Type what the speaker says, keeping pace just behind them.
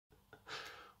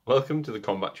Welcome to the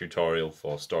combat tutorial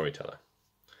for Storyteller.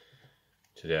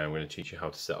 Today I'm going to teach you how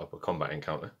to set up a combat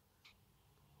encounter.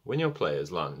 When your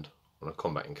players land on a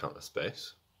combat encounter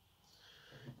space,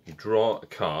 you draw a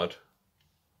card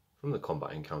from the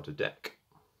combat encounter deck.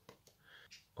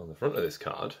 On the front of this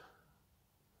card,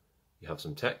 you have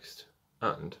some text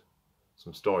and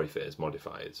some story phase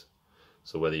modifiers.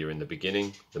 So whether you're in the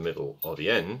beginning, the middle or the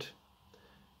end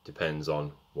depends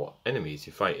on what enemies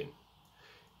you're fighting.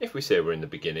 If we say we're in the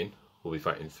beginning, we'll be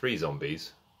fighting 3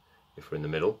 zombies. If we're in the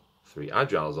middle, 3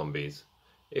 agile zombies.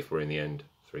 If we're in the end,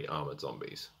 3 armoured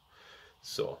zombies.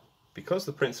 So, because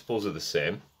the principles are the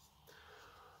same,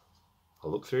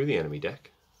 I'll look through the enemy deck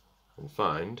and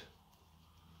find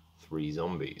 3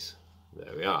 zombies.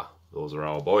 There we are. Those are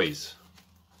our boys.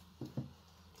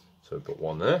 So we put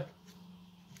 1 there,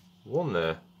 1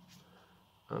 there,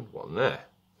 and 1 there.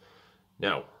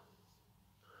 Now,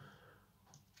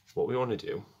 what we want to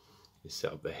do is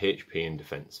set up the HP and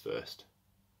defense first.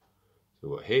 So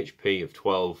we've got HP of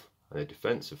 12 and a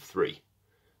defense of 3.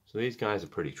 So these guys are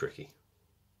pretty tricky.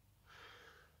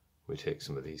 We take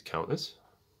some of these counters.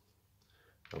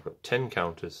 I've got 10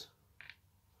 counters.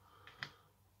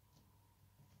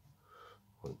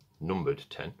 Numbered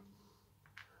 10.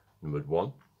 Numbered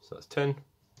 1. So that's 10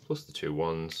 plus the 2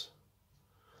 1s.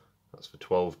 That's for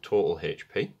 12 total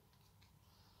HP.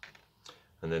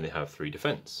 And then they have 3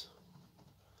 defense.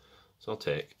 So I'll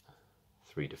take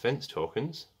 3 defense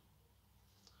tokens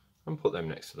and put them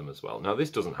next to them as well. Now this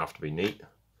doesn't have to be neat.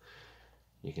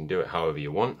 You can do it however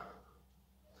you want,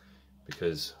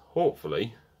 because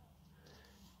hopefully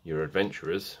your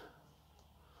adventurers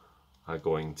are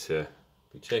going to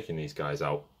be taking these guys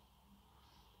out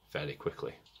fairly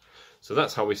quickly. So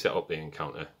that's how we set up the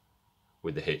encounter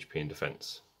with the HP and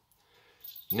defense.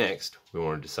 Next, we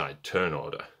want to decide turn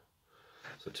order.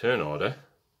 So turn order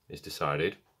is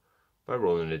decided by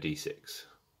rolling a d6.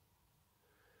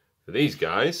 For these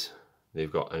guys,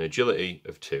 they've got an agility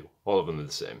of 2. All of them are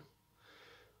the same.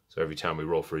 So every time we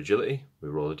roll for agility, we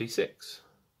roll a d6.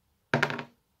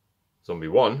 Zombie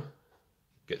 1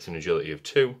 gets an agility of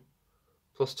 2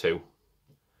 plus 2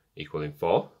 equaling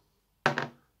 4.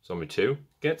 Zombie 2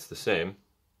 gets the same,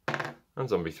 and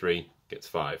Zombie 3 gets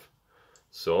 5.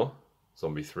 So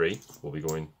Zombie 3 will be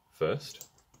going first.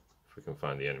 If we can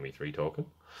find the enemy 3 token.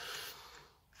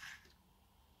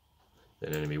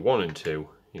 Then enemy 1 and 2,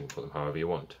 you can put them however you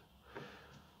want.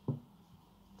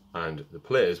 And the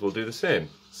players will do the same.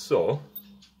 So,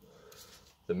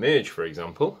 the mage, for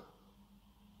example,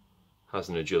 has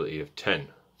an agility of 10.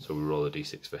 So we roll a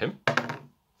d6 for him.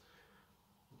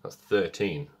 That's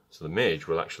 13. So the mage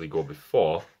will actually go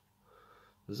before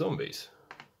the zombies.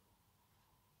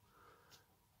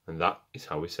 And that is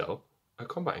how we set up a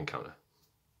combat encounter.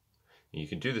 You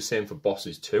can do the same for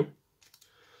bosses too.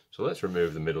 So let's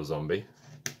remove the middle zombie.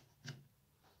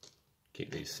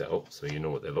 Keep these set up so you know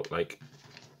what they look like.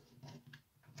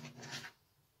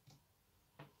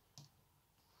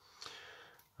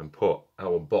 And put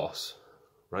our boss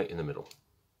right in the middle.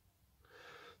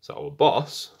 So our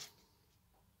boss,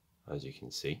 as you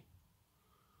can see,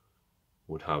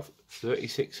 would have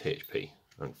 36 HP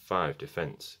and 5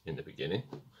 defense in the beginning.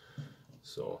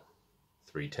 So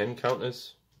 3 10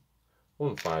 counters,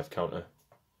 1 5 counter,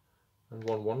 and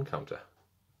 1 1 counter,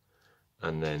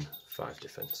 and then 5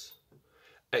 defense.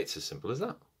 It's as simple as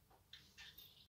that.